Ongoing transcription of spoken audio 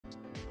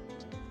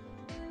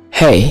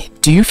Hey,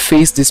 do you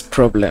face this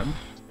problem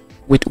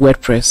with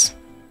WordPress?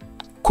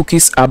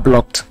 Cookies are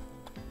blocked.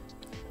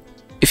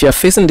 If you're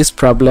facing this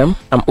problem,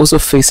 I'm also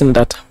facing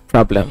that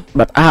problem,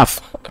 but I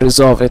have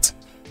resolved it.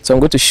 So I'm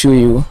going to show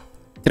you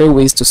 3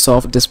 ways to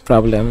solve this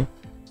problem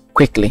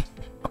quickly.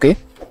 Okay,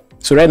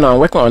 so right now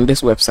I'm working on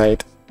this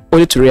website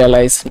only to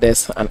realize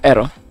there's an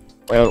error.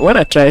 Well, when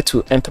I try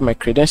to enter my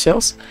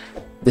credentials,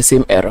 the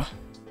same error.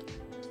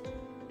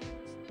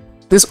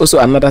 This is also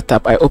another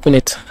tab. I open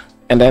it,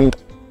 and then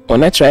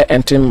when I try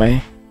entering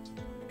my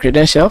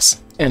credentials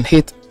and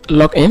hit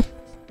login,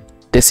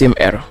 the same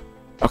error.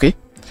 Okay,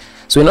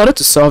 so in order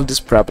to solve this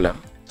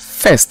problem,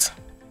 first,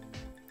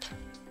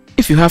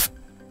 if you have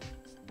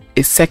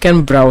a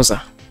second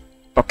browser,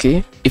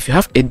 okay, if you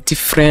have a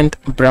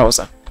different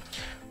browser,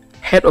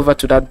 head over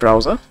to that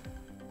browser.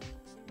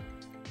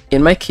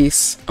 In my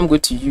case, I'm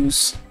going to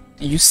use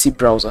UC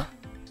browser.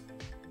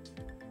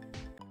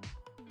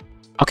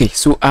 Okay,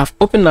 so I've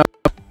opened up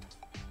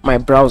my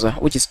browser,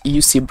 which is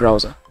UC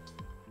browser.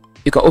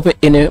 You can open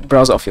any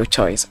browser of your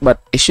choice,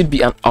 but it should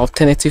be an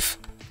alternative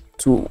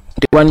to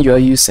the one you are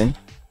using.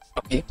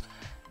 Okay,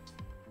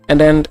 and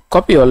then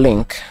copy your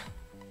link,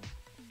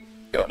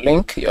 your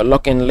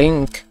login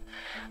link,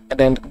 and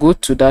then go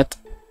to that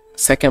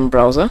second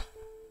browser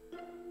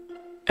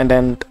and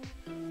then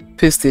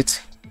paste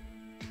it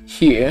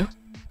here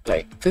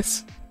like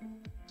this.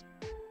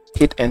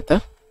 Hit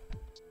enter.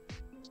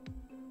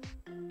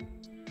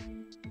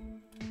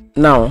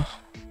 Now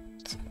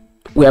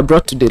we are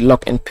brought to the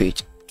login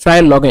page. Try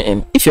logging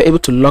in. If you're able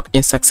to log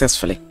in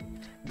successfully,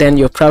 then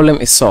your problem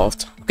is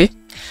solved. Okay,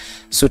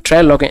 so try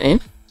logging in,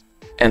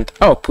 and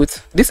I'll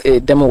put this is a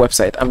demo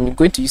website. I'm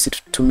going to use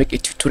it to make a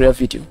tutorial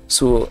video,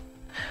 so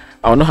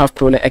I'll not have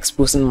problem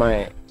exposing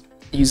my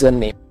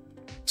username.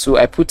 So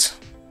I put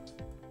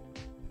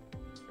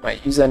my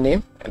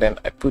username, and then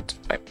I put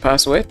my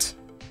password,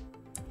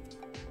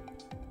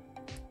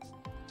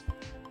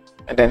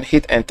 and then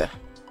hit enter.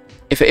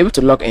 If you're able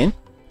to log in,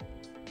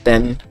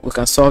 then we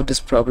can solve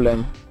this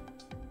problem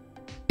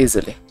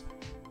easily.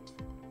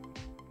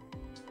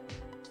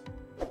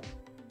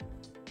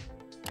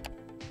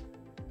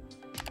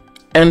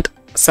 And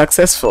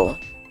successful,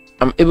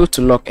 I'm able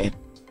to log in.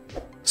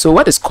 So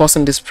what is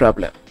causing this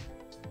problem?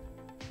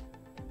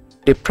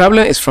 The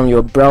problem is from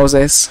your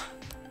browser's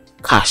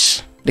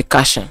cache, the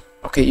caching.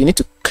 Okay, you need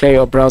to clear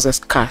your browser's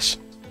cache,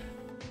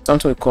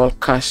 something we call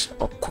cache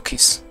or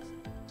cookies.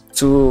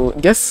 So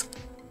just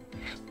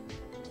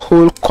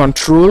hold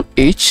Control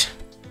H,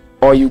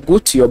 or you go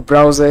to your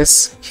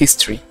browser's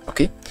history.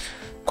 Okay,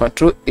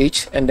 Control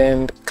H, and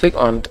then click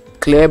on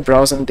clear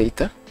browsing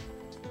data,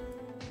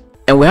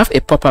 and we have a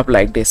pop-up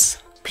like this.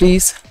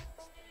 Please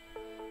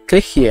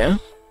click here,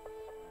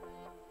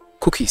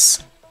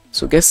 cookies.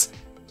 So just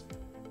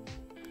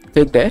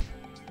click there,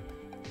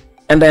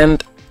 and then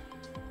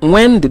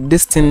when did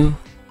this thing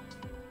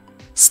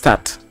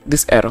start,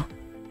 this error?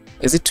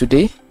 Is it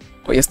today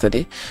or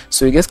yesterday?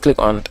 So you just click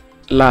on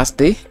last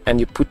day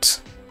and you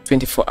put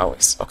 24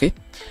 hours. Okay,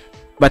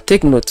 but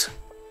take note,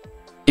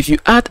 if you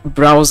add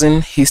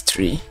browsing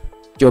history,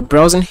 your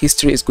browsing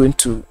history is going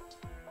to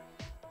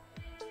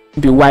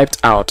be wiped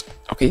out.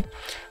 Okay,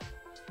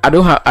 I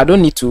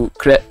don't need to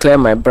clear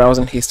my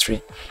browsing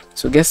history,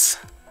 so just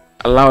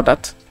allow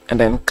that and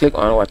then click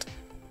on what?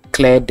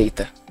 Clear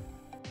data.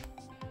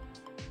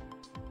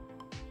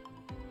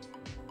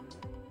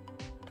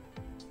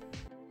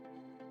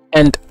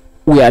 And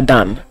we are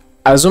done.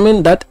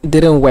 Assuming that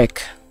didn't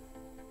work,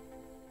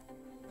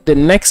 the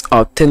next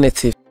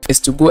alternative is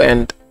to go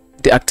and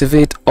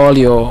deactivate all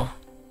your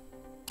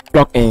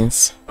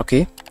plugins.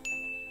 Okay,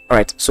 all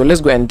right, so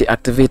let's go and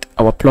deactivate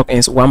our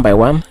plugins one by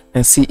one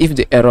and see if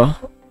the error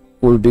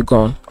will be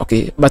gone.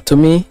 Okay, but to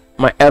me,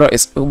 my error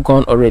is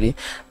gone already,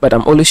 but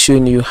I'm only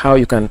showing you how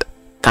you can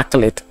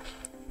tackle it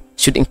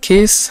should in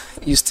case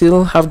you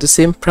still have the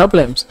same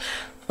problems.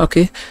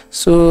 Okay,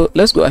 so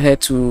let's go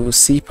ahead to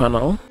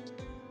cPanel.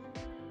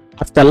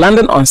 After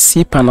landing on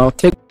cPanel,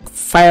 click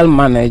File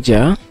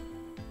Manager.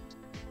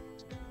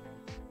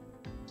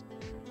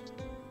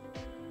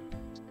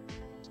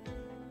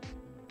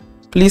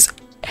 Please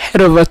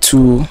head over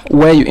to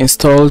where you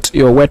installed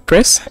your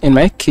WordPress. In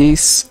my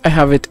case, I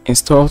have it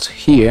installed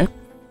here,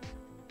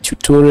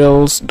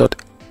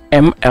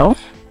 tutorials.ml.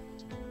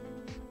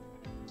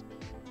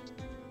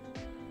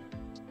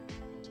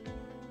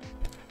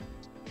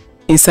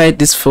 Inside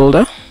this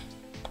folder,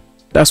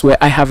 that's where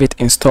I have it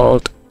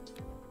installed.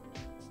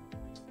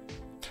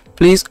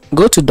 Please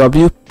go to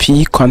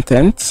WP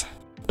Content,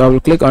 double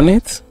click on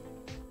it.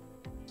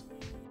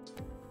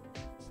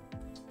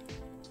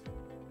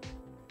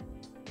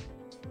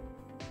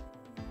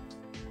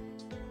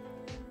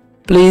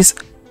 Please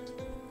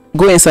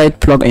go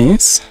inside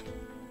plugins.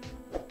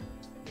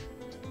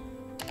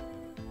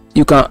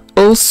 You can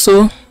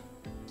also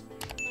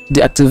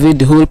deactivate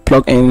the whole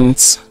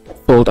plugins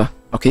folder,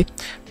 okay,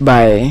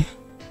 by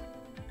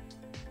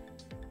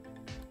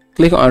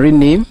click on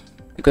rename.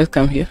 You guys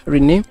come here,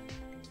 rename,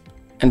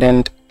 and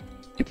then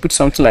you put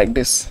something like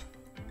this,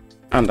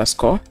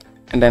 underscore,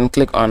 and then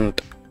click on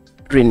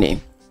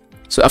rename.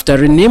 So after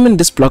renaming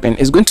this plugin,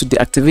 it's going to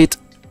deactivate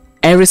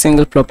every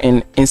single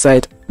plugin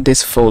inside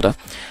this folder.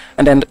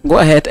 And then go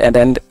ahead and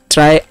then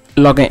try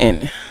logging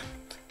in.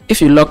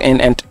 If you log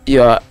in and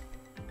you're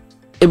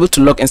able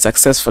to log in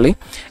successfully,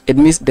 it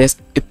means there's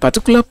a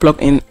particular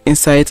plugin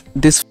inside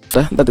this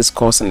folder that is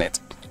causing it.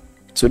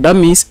 So that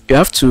means you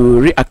have to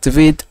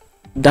reactivate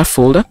that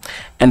folder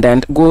and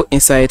then go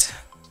inside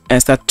and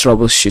start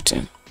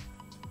troubleshooting.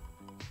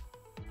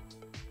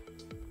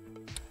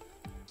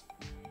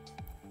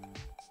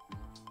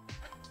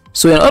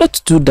 So in order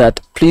to do that,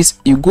 please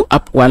you go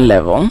up one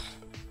level,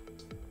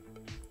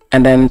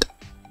 and then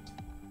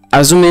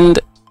assuming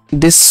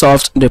this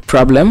solved the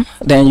problem,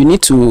 then you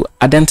need to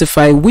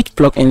identify which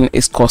plugin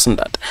is causing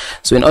that.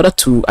 So in order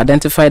to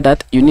identify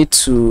that, you need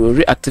to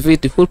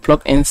reactivate the whole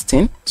plugins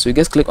thing. So you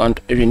just click on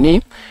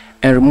rename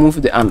and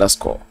remove the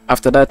underscore.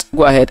 After that,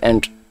 go ahead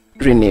and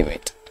rename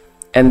it,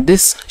 and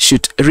this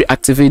should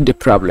reactivate the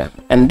problem.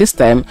 And this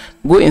time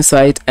go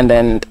inside and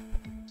then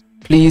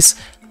please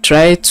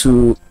try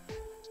to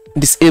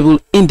disable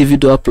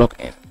individual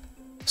plugin.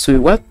 So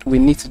what we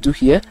need to do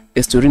here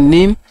is to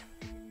rename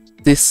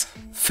this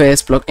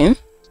first plugin,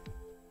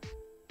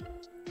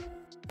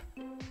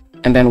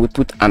 and then we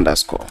put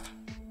underscore,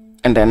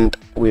 and then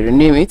we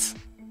rename it,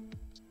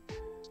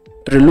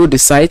 reload the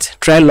site,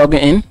 try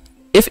logging in.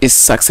 If it's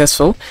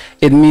successful,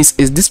 it means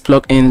it's this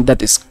plugin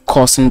that is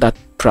causing that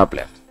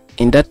problem.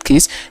 In that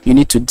case, you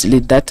need to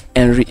delete that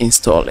and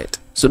reinstall it.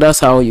 So that's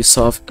how you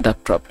solve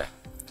that problem.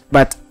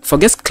 But for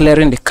just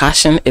clearing the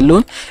caching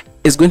alone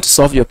is going to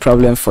solve your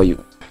problem for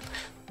you.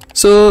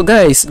 So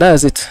guys,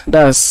 that's it.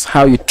 That's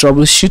how you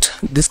troubleshoot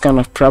this kind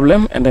of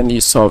problem and then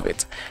you solve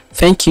it.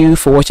 Thank you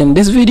for watching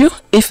this video.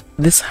 If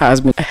this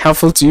has been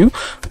helpful to you,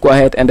 go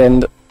ahead and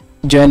then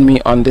join me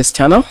on this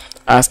channel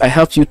as I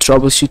help you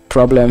troubleshoot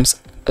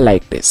problems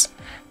like this.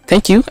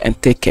 Thank you and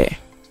take care.